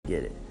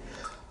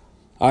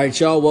All right,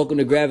 y'all. Welcome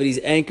to Gravity's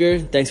Anchor.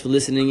 Thanks for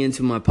listening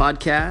into my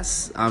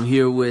podcast. I'm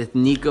here with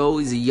Nico.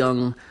 He's a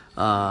young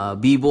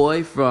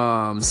b-boy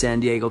from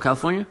San Diego,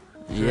 California.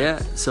 Yeah.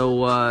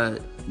 So,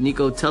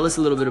 Nico, tell us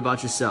a little bit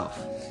about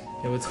yourself.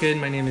 Hey, what's good?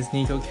 My name is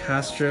Nico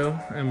Castro.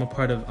 I'm a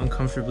part of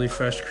Uncomfortably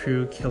Fresh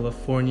Crew,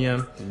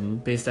 California,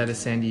 based out of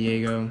San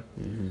Diego.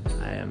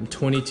 I am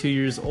 22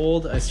 years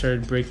old. I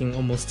started breaking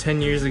almost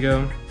 10 years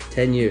ago.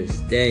 10 years.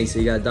 Dang, so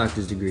you got a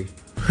doctor's degree.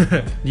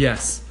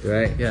 Yes.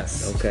 Right?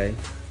 Yes. Okay.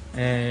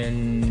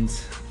 And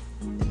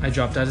I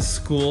dropped out of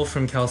school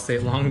from Cal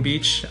State Long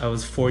Beach. I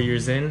was 4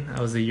 years in.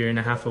 I was a year and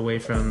a half away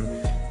from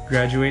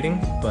graduating,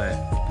 but...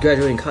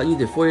 Graduating college? You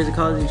did 4 years of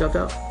college and you dropped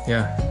out?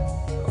 Yeah.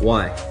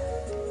 Why?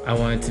 I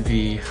wanted to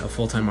be a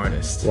full-time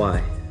artist.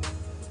 Why?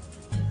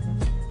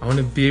 I want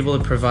to be able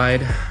to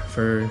provide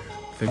for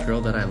the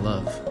girl that I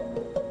love.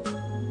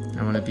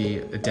 I want to be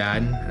a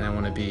dad, and I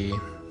want to be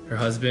her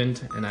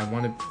husband, and I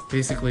want to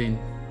basically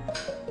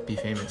be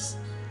famous.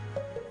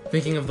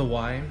 Thinking of the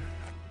why.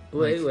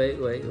 Wait.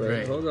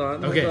 Right. Hold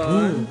on. Okay. Hold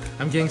on.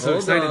 I'm getting so Hold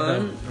excited, on.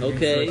 though. I'm Okay.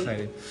 getting so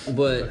excited.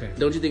 But Okay.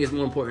 don't you think it's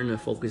more important to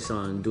focus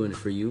on doing it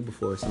for you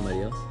before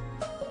somebody else?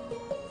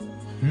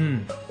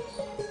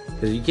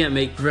 Because you can't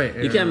make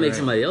make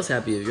somebody else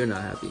happy if you're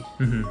not happy.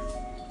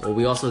 Well,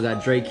 we also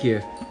got Drake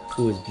here,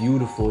 who is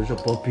beautiful. It's a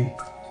puppy.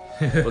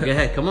 But go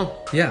ahead, come on.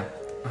 Yeah.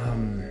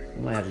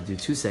 We might have to do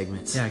 2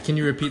 segments. Yeah. Can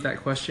you repeat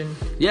that question?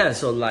 Yeah.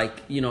 So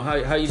like, how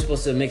are you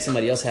supposed to make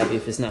somebody else happy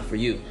if it's not for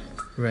you?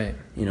 Right.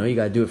 You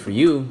gotta do it for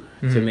you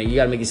to make. You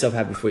gotta make yourself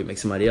happy before you make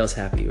somebody else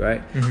happy,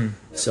 right?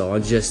 So I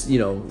just,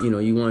 you want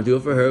to do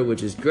it for her,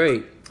 which is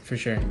great. For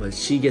sure. But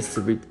she gets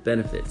to reap the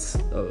benefits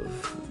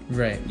of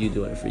you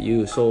doing it for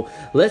you. So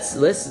let's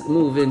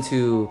move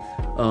into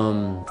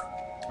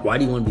why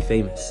do you want to be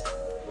famous?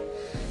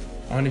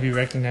 I want to be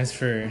recognized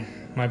for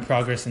my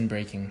progress in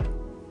breaking.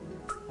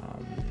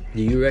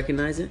 Do you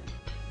recognize it?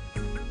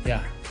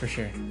 Yeah, for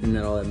sure. Isn't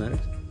that all that matters?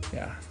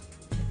 Yeah.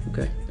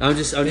 Okay. I'm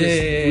just.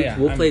 Yeah.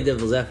 We'll play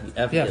devil's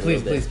advocate. Yeah,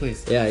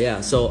 please.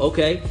 Yeah. So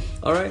okay,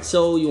 all right.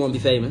 So you want to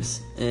be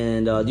famous,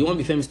 and do you want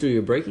to be famous through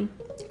your breaking?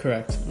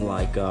 Correct.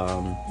 Like,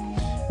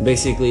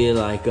 basically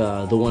like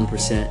the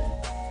 1%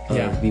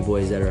 of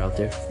b-boys that are out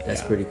there.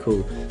 That's pretty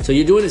cool. So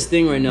you're doing this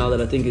thing right now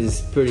that I think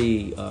is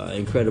pretty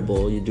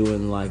incredible. You're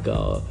doing like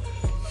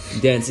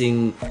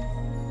dancing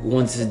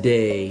once a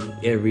day,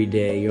 every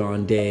day. You're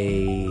on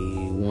day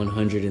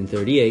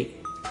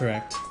 138.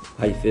 Correct.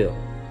 How you feel?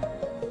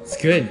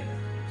 It's good.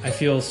 I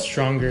feel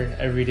stronger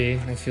every day.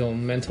 I feel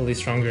mentally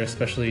stronger,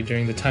 especially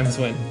during the times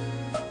when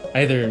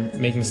I either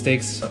make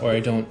mistakes or I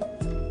don't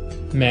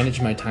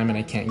manage my time and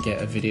I can't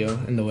get a video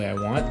in the way I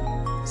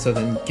want. So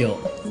then guilt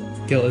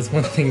is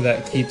one thing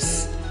that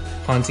keeps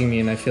haunting me,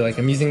 and I feel like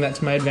I'm using that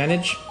to my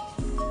advantage.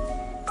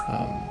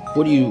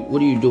 What are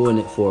you doing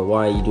it for?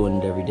 Why are you doing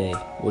it every day?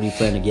 What do you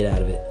plan to get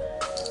out of it?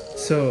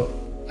 So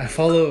I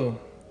follow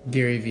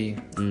Gary Vee,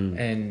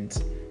 and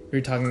we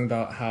were talking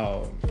about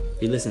how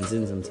he listens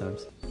in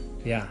sometimes.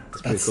 Yeah,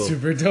 that's cool.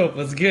 Super dope.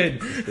 That's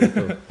good. That's pretty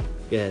cool.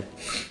 Go ahead.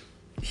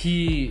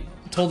 He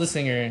told a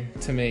singer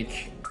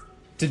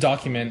to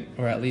document,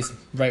 or at least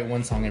write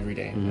one song every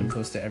day and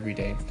post it every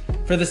day,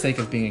 for the sake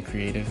of being a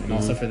creative, and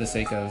also for the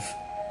sake of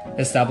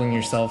establishing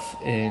yourself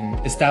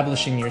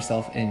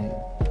in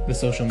the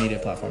social media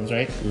platforms,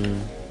 right?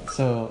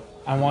 So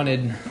I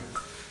wanted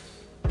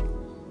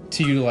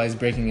to utilize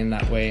breaking in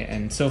that way,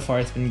 and so far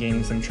it's been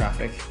gaining some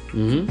traffic.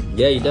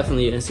 Yeah, you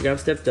definitely, your Instagram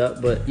stepped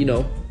up, but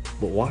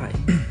why?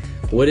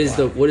 What is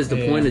the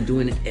point of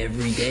doing it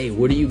every day?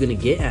 What are you gonna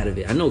get out of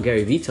it? I know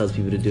Gary Vee tells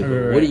people to do it,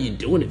 but what are you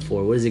doing it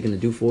for? What is it gonna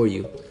do for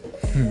you?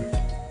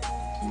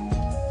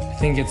 I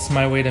think it's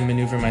my way to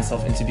maneuver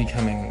myself into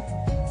becoming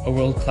a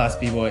world-class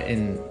b-boy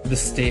in the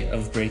state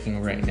of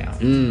breaking right now.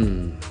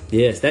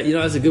 Yes,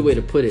 that's a good way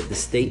to put it. The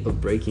state of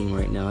breaking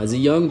right now, as a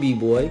young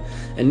b-boy,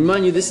 and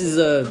mind you, this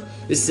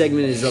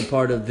segment is a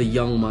part of the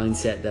young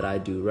mindset that I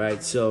do,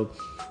 right? So,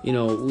 we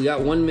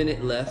got 1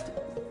 minute left.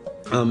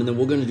 And then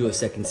we're going to do a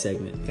second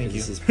segment. Thank you.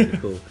 This is pretty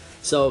cool.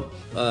 So,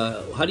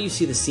 how do you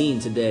see the scene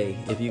today,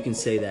 if you can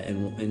say that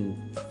in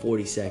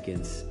 40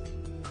 seconds?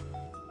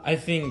 I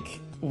think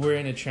we're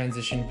in a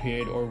transition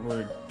period, or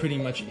we're pretty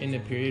much in a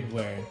period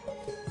where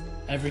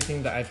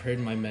everything that I've heard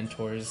my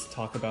mentors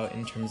talk about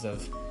in terms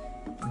of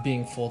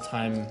being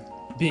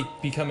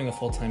becoming a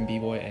full-time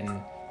b-boy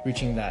and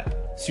reaching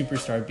that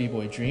superstar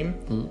b-boy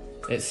dream,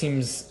 it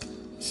seems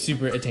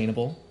super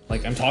attainable.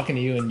 Like, I'm talking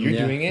to you and you're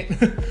doing it.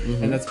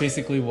 And that's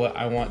basically what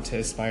I want to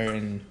aspire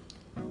and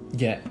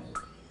get.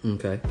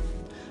 Okay.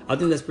 I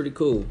think that's pretty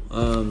cool.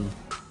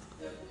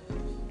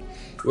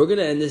 We're going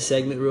to end this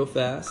segment real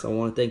fast. I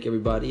want to thank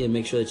everybody and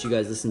make sure that you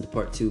guys listen to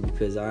part 2,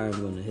 because I am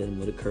going to hit them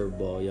with a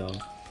curveball, y'all.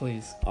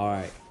 Please. All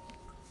right.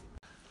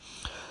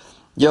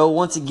 Yo,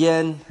 once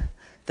again,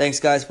 thanks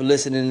guys for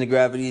listening to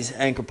Gravity's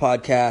Anchor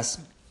Podcast.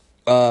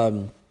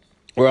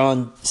 We're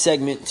on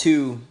segment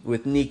 2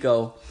 with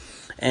Nico.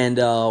 And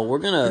we're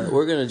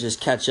gonna just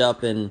catch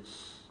up and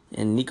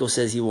And Nico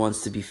says he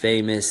wants to be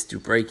famous through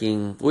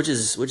breaking, which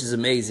is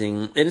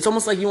amazing. And it's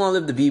almost like you want to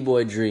live the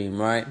b-boy dream,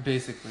 right?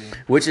 Basically.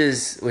 Which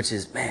is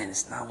man,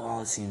 it's not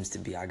all it seems to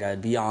be. I gotta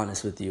be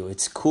honest with you.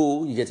 It's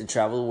cool. You get to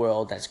travel the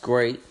world. That's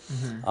great.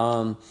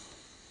 But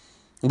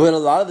a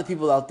lot of the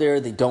people out there,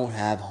 they don't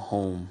have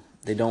home.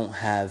 They don't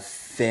have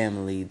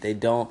family. They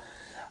don't.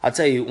 I'll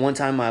tell you, one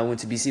time I went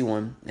to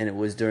BC1, and it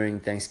was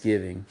during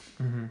Thanksgiving.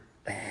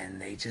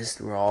 And they just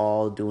were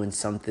all doing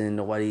something.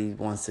 Nobody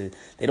wants to.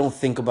 They don't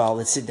think about,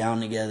 let's sit down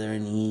together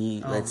and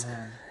eat. Man.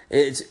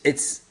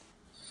 It's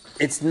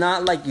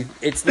not like you.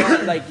 It's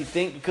not like you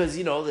think, because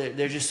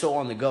they're just so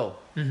on the go.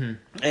 And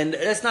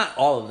that's not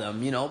all of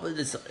them, but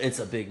it's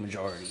a big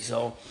majority.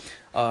 So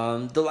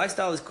the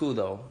lifestyle is cool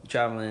though.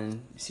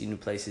 Traveling, you see new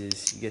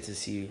places, you get to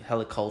see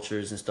hella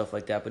cultures and stuff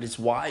like that. But it's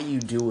why you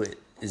do it.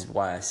 Is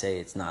why I say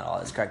it's not all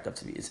it's cracked up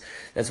to be.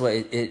 That's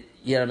why you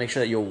gotta make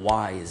sure that your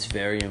why is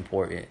very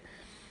important,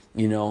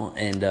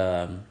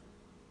 and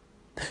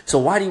so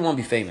why do you want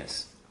to be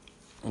famous?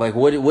 Like,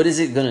 what is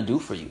it gonna do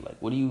for you? Like,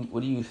 what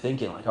are you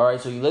thinking? Like, all right,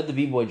 so you live the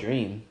b-boy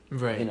dream,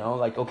 right?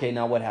 Like, okay,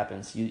 now what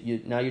happens?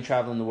 Now you're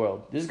traveling the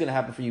world. This is gonna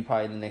happen for you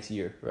probably in the next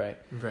year, right?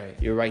 Right.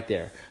 You're right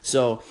there.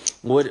 So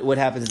what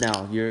happens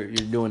now? You're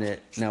doing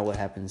it now. What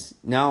happens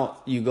now?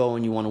 You go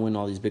and you want to win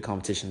all these big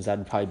competitions.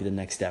 That'd probably be the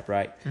next step,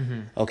 right?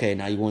 Okay,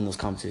 now you win those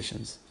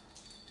competitions.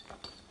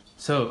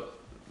 So,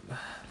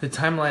 the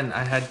timeline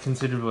I had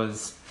considered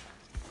was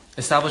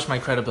establish my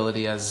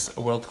credibility as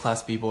a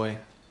world-class b-boy,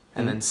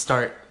 and then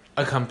start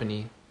a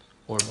company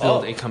or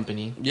build a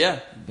company. Yeah.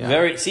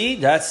 Very. See,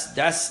 that's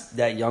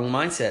that young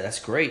mindset. That's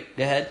great.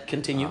 Go ahead,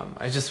 continue.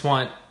 I just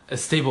want a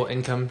stable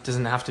income.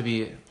 Doesn't have to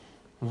be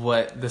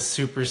what the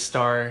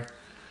superstar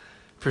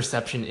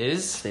perception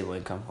is. Stable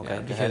income. Okay.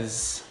 Yeah,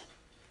 because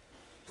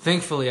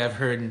thankfully I've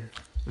heard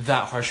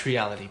that harsh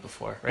reality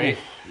before, right?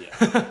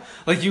 Yeah.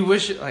 Like you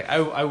wish, like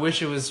I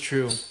wish it was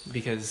true,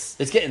 because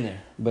it's getting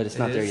there, but it's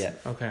not there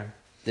yet. Okay.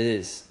 It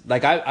is.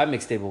 Like, I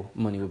make stable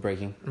money with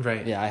breaking.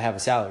 Right. Yeah, I have a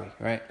salary,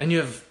 right? And you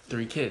have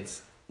 3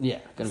 kids. Yeah,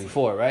 gonna be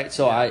 4, right?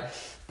 So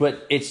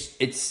but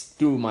it's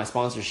through my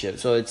sponsorship.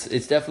 So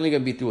it's definitely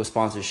gonna be through a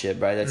sponsorship,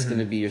 right? That's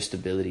gonna be your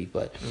stability.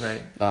 But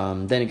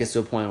then it gets to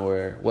a point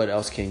where what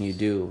else can you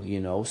do,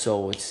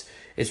 So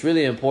it's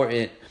really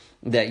important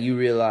that you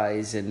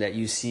realize and that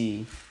you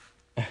see.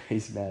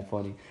 He's mad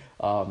funny.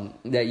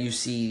 That you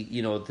see,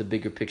 the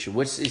bigger picture,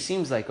 which it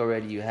seems like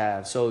already you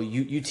have. So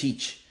you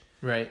teach.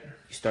 Right.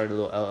 You started a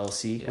little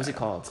LLC. Yeah. What's it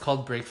called? It's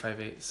called Break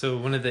 58. So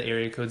one of the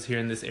area codes here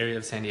in this area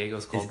of San Diego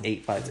is called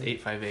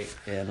 858.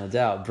 Yeah, no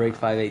doubt. Break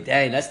 58.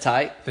 Dang, that's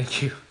tight.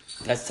 Thank you.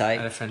 That's tight.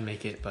 I had a friend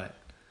make it, but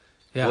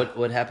yeah.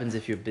 What happens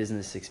if your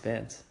business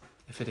expands?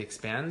 If it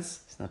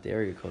expands? It's not the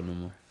area code no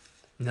more.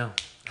 No.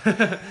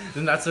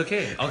 Then that's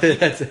okay. I'll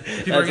keep it.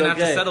 People are going to have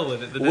to settle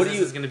with it. The business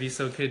is going to be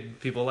so good,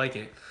 people like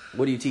it.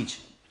 What do you teach?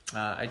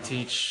 I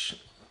teach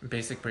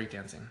basic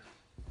breakdancing.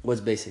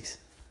 What's basics?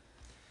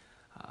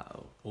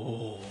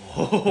 Whoa.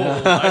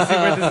 I see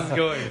where this is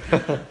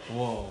going.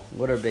 Whoa.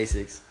 What are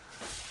basics?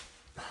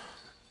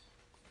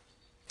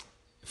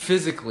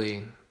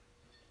 Physically,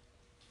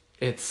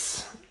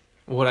 it's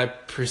what I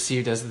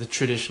perceived as the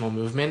traditional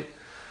movement.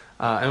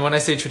 And when I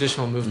say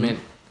traditional movement,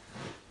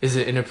 is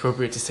it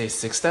inappropriate to say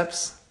 6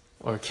 steps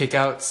or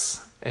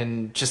kickouts,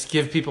 and just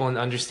give people an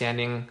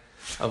understanding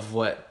of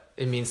what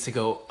it means to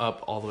go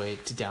up all the way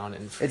to down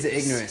and freeze? It's an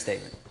ignorant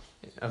statement.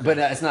 Okay. But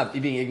it's not,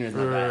 being ignorant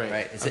is not bad,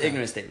 right? It's an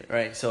ignorant statement,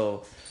 right?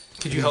 So,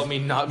 could you help me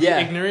not be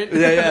ignorant?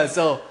 Yeah.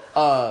 So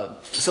a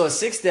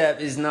 6-step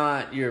is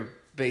not your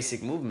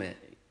basic movement.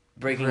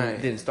 Breaking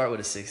didn't start with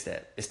a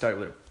 6-step. It started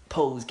with a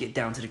pose, get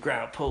down to the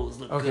ground, pose,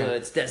 look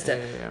good, step.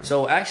 Yeah.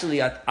 So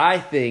actually, I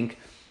think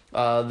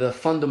the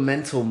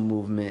fundamental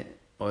movement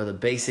or the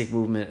basic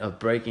movement of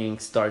breaking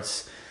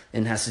starts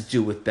and has to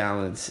do with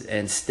balance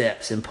and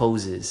steps and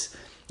poses.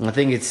 And I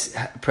think it's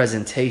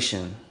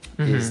presentation.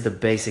 Is the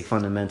basic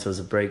fundamentals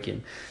of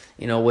breaking.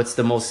 What's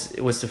the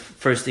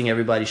first thing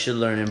everybody should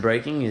learn in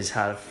breaking is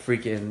how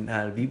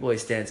to b-boy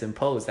stance and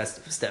pose. That's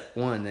step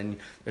 1. And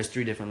there's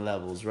 3 different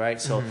levels, right?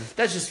 So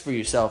that's just for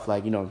yourself,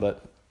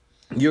 but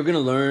you're going to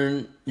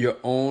learn your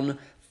own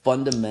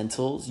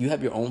fundamentals. You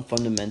have your own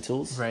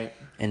fundamentals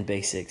and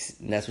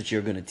basics. And that's what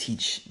you're going to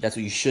teach. That's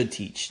what you should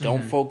teach.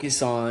 Don't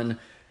focus on,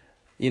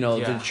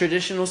 the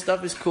traditional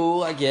stuff is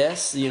cool, I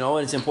guess, and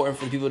it's important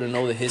for people to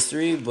know the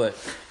history, but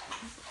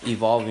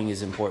evolving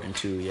is important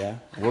too, yeah?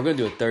 We're going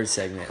to do a 3rd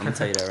segment. I'm going to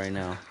tell you that right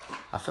now.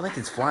 I feel like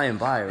it's flying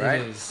by, right?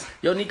 It is.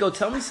 Yo, Nico,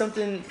 tell me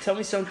something.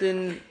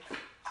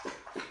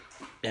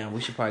 Damn, we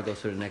should probably go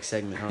to the next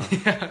segment, huh?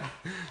 Yeah.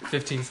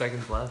 15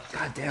 seconds left.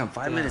 God damn,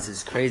 5 minutes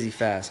is crazy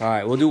fast. All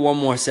right, we'll do one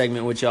more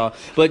segment with y'all.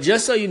 But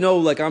just so you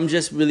know, I'm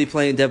just really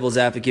playing devil's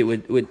advocate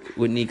with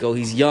Nico.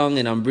 He's young,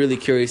 and I'm really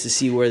curious to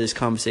see where this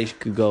conversation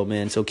could go,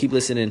 man. So keep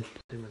listening.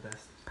 Do my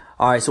best.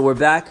 All right, so we're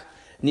back.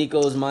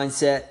 Nico's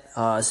mindset.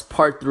 It's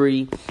part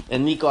 3.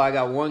 And Nico, I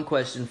got one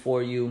question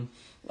for you.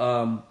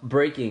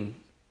 Breaking.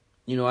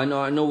 I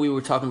know we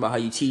were talking about how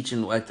you teach,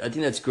 and I think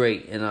that's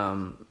great.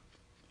 And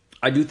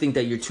I do think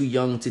that you're too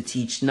young to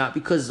teach, not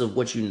because of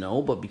what you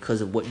know, but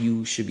because of what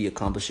you should be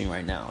accomplishing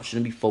right now.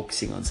 Shouldn't be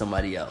focusing on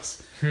somebody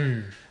else.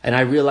 And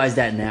I realize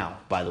that now,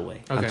 by the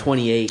way. Okay. I'm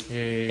 28,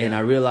 Yeah. and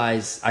I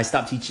realize I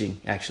stopped teaching,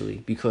 actually,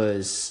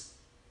 because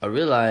I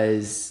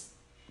realize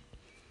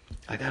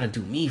I gotta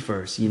do me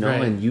first, you know,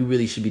 Right. and you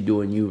really should be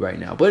doing you right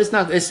now. But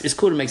it's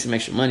cool to make some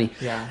extra money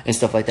and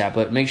stuff like that.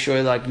 But make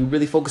sure like you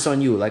really focus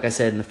on you. Like I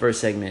said in the first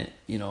segment,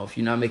 you know, if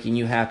you're not making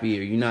you happy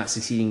or you're not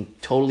succeeding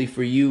totally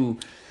for you,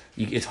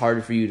 it's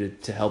harder for you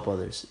to help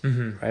others,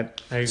 right?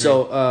 I agree.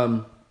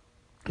 So,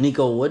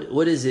 Nico,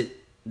 what is it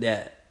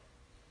that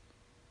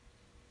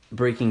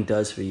breaking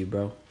does for you,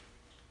 bro?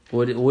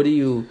 What are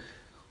you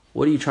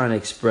trying to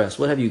express?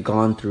 What have you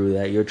gone through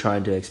that you're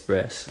trying to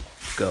express?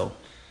 Go.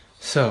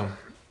 So,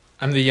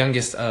 I'm the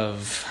youngest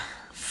of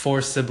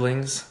 4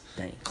 siblings.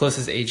 Dang.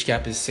 Closest age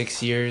gap is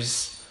 6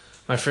 years.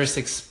 My first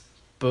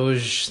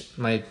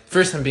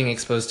time being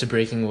exposed to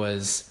breaking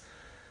was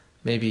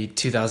maybe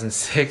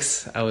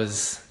 2006. I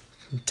was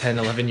 10,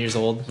 11 years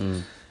old.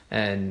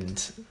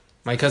 And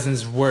my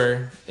cousins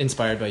were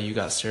inspired by You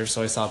Got Served,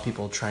 so I saw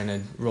people trying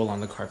to roll on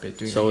the carpet,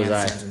 doing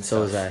handstands and stuff.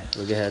 So was I.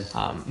 Look ahead.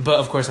 But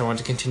of course, I wanted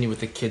to continue with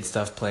the kid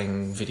stuff,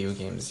 playing video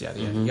games, yada,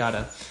 yada,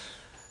 yada.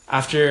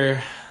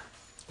 After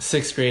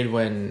 6th grade,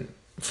 when,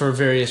 for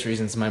various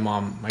reasons, my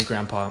mom, my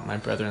grandpa, my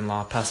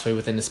brother-in-law passed away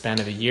within the span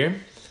of a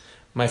year,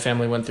 my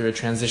family went through a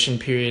transition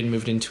period,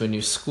 moved into a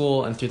new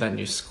school, and through that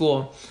new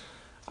school,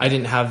 I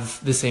didn't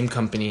have the same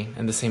company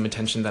and the same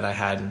attention that I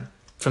had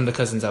from the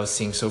cousins I was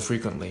seeing so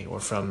frequently, or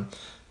from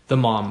the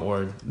mom,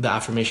 or the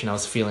affirmation I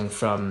was feeling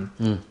from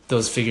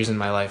those figures in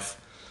my life.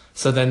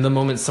 So then the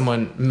moment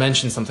someone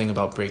mentioned something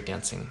about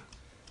breakdancing,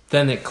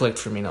 then it clicked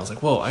for me, and I was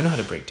like, whoa, I know how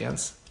to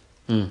breakdance.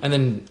 And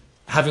then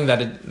having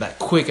that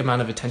quick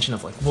amount of attention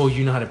of like, whoa,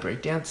 you know how to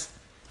breakdance?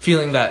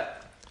 Feeling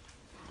that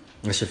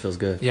shit feels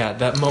good. Yeah,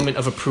 that moment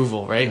of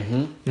approval, right?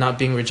 Not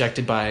being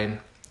rejected by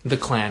the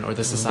clan or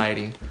the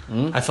society.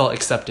 I felt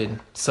accepted.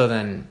 So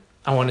then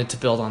I wanted to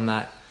build on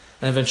that.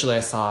 And eventually I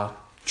saw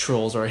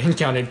trolls, or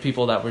encountered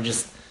people that were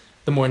just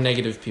the more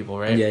negative people,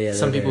 right? Yeah,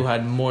 some people who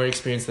had more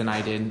experience than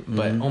I did,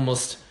 but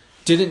almost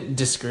didn't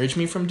discourage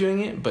me from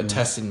doing it, but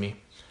tested me.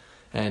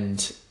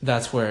 And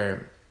that's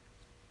where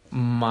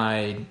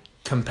my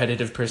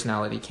competitive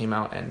personality came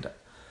out, and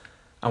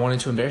I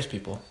wanted to embarrass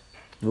people.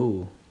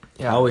 Ooh.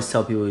 Yeah. I always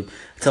tell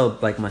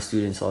like my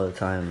students all the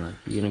time, like,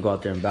 you're gonna go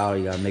out there and battle,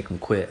 you gotta make them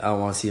quit. I don't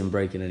want to see them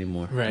breaking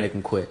anymore. Right. Make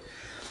them quit.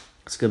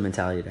 It's a good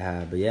mentality to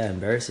have. But yeah,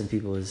 embarrassing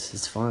people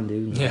is fun,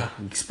 dude. Yeah.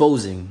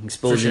 Exposing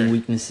sure.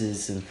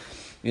 weaknesses, and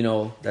you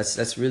know,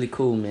 that's really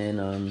cool,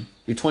 man.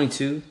 You're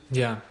 22.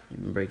 Yeah.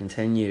 You've been breaking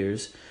 10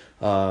 years.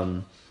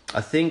 I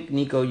think,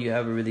 Nico, you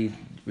have a really,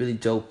 really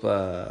dope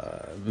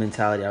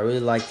mentality. I really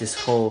like this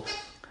whole...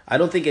 I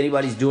don't think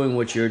anybody's doing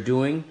what you're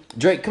doing.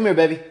 Drake, come here,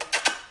 baby.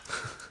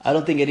 I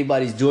don't think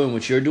anybody's doing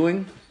what you're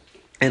doing.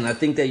 And I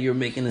think that you're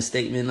making a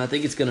statement. I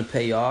think it's going to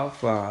pay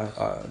off.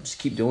 Just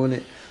keep doing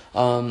it.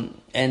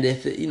 And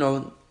if, you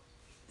know,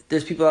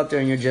 there's people out there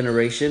in your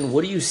generation,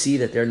 what do you see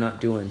that they're not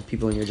doing,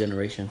 people in your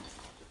generation?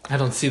 I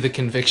don't see the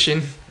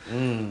conviction.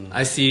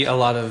 I see a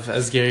lot of,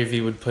 as Gary Vee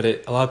would put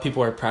it, a lot of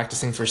people are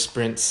practicing for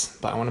sprints,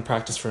 but I want to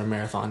practice for a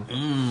marathon.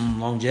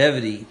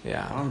 Longevity.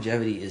 Yeah.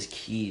 Longevity is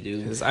key,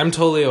 dude. 'Cause I'm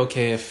totally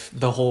okay if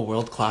the whole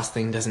world-class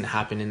thing doesn't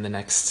happen in the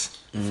next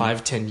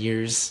 5-10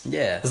 years.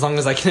 Yeah. As long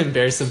as I can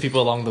embarrass some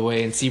people along the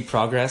way and see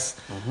progress,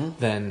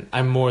 then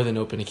I'm more than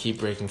open to keep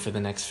breaking for the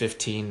next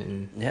 15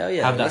 and Hell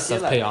yeah. have that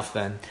stuff pay off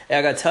then. Hey,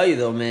 I gotta tell you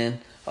though, man,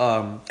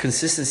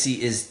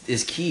 consistency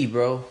is key,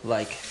 bro.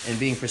 Like, and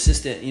being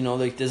persistent. You know,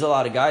 like, there's a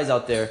lot of guys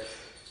out there,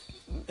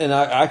 and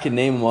I can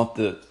name them off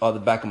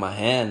the back of my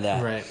hand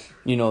that, Right.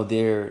 you know,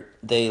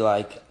 they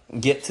like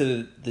get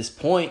to this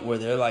point where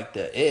they're like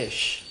the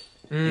ish.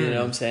 You know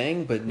what I'm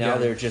saying? But now Yeah.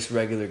 they're just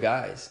regular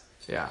guys.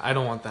 Yeah, I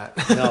don't want that.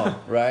 No,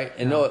 right?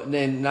 And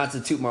then not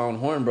to toot my own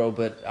horn, bro,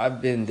 but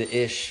I've been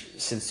the ish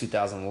since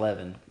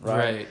 2011, right?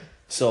 Right.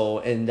 So,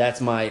 and that's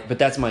my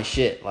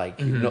shit. Like,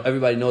 you know,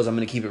 everybody knows I'm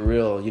gonna keep it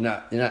real. You're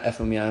not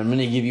effing me. I'm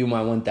gonna give you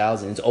my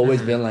 1,000. It's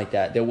always been like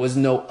that. There was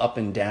no up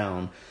and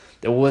down.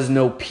 There was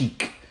no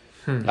peak.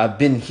 I've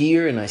been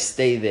here and I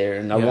stay there,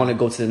 and I want to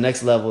go to the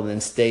next level and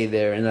then stay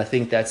there. And I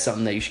think that's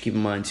something that you should keep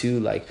in mind too.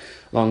 Like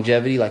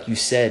longevity, like you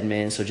said,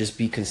 man. So just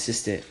be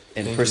consistent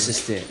and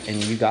persistent,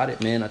 and you got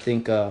it, man. I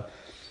think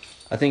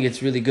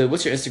it's really good.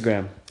 What's your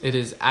Instagram? It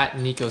is at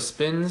Nico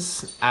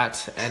Spins, at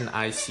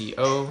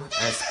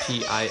NicoSpins.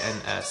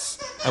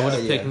 I would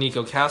have picked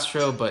Nico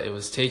Castro, but it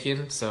was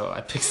taken, so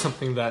I picked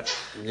something that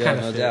kind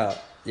of no fit. doubt.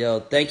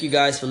 Yo, thank you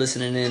guys for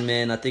listening in,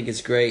 man. I think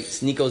it's great.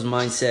 It's Nico's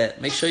Mindset.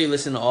 Make sure you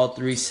listen to all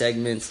 3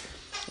 segments,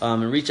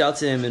 and reach out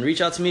to him, and reach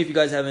out to me if you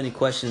guys have any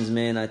questions,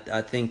 man.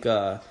 I think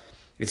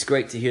it's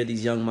great to hear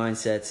these young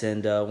mindsets.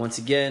 And once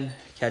again,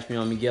 catch me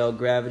on Miguel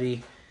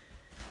Gravity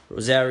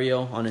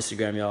Rosario on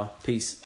Instagram, y'all. Peace.